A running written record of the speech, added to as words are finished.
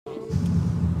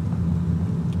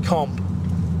Comp,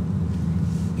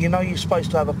 you know you're supposed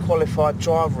to have a qualified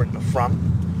driver in the front.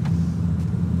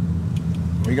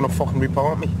 Are you gonna fucking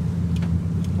report me?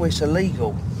 Well, it's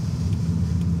illegal.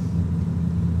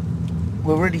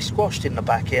 We're really squashed in the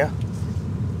back here.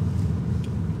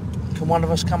 Can one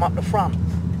of us come up the front?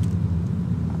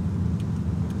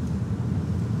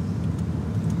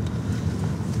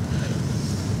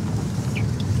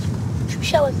 Should we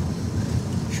show him?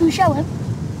 Should we show him?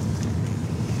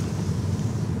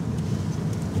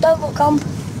 Don't look, Comp.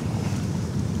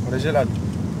 What is it, lad?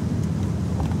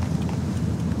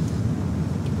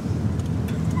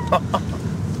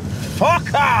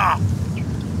 Fuck off!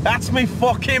 That's me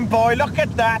fucking boy, look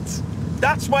at that!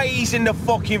 That's why he's in the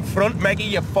fucking front, Meggie,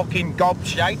 you fucking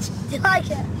gobshite. Do you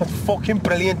like it? That's fucking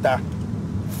brilliant, that.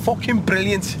 Fucking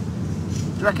brilliant.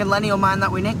 Do you reckon Lenny will mind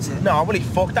that we nicked it? No, well,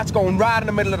 fuck, that's going right in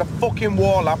the middle of the fucking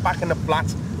wall, that, back in the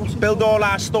flat. Build all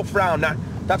our stuff round that.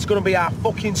 That's gonna be our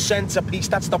fucking centrepiece,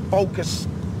 that's the focus.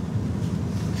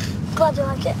 Glad you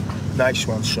like it. Nice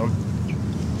one, son.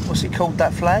 What's it called,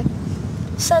 that flag?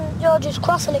 St. George's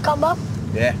Cross in it, Combo.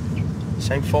 Yeah,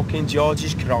 St. fucking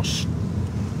George's Cross.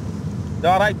 You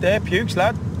all right there, Pukes,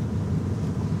 lad?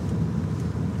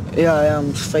 Yeah, I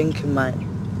am just thinking, mate.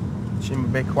 Seem a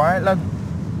bit quiet, lad.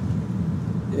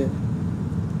 Yeah.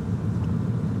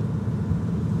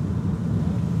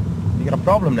 You got a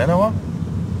problem then, or what?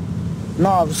 No,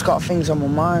 I've just got things on my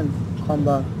mind,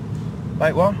 Combo.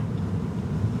 Like what?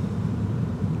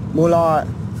 Well, like...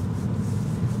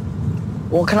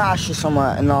 Well, can I ask you something,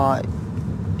 and like...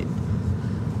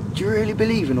 Do you really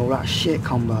believe in all that shit,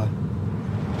 Combo?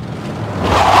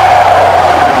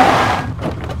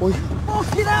 Oi.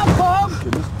 Fucking hell, Bob!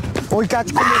 Oi, Dad,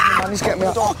 come with me, man, he's getting me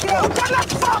up. Fucking hell, get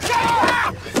the fuck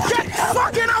out! Get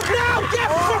fucking out now! Get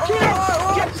fucking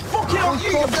out! Get fucking out!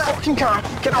 You fucking car!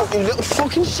 Get out, you little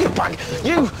fucking shitbag!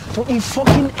 You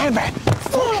fucking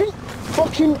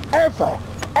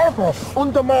ever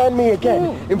undermine me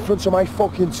again in front of my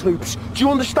fucking troops. Do you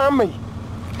understand me?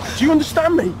 Do you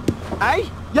understand me? Eh?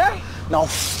 Yeah? Now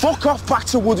fuck off back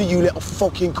to Woody, you little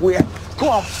fucking queer. Go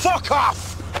on, fuck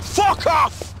off! Fuck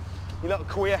off! You little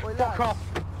queer. Fuck off.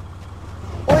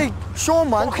 Oi, Sean,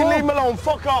 man, Fucking leave me alone,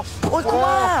 fuck off! Oi, come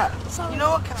on! Sorry. You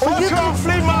know what? Fuck off,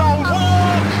 leave me alone!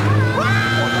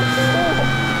 Walk!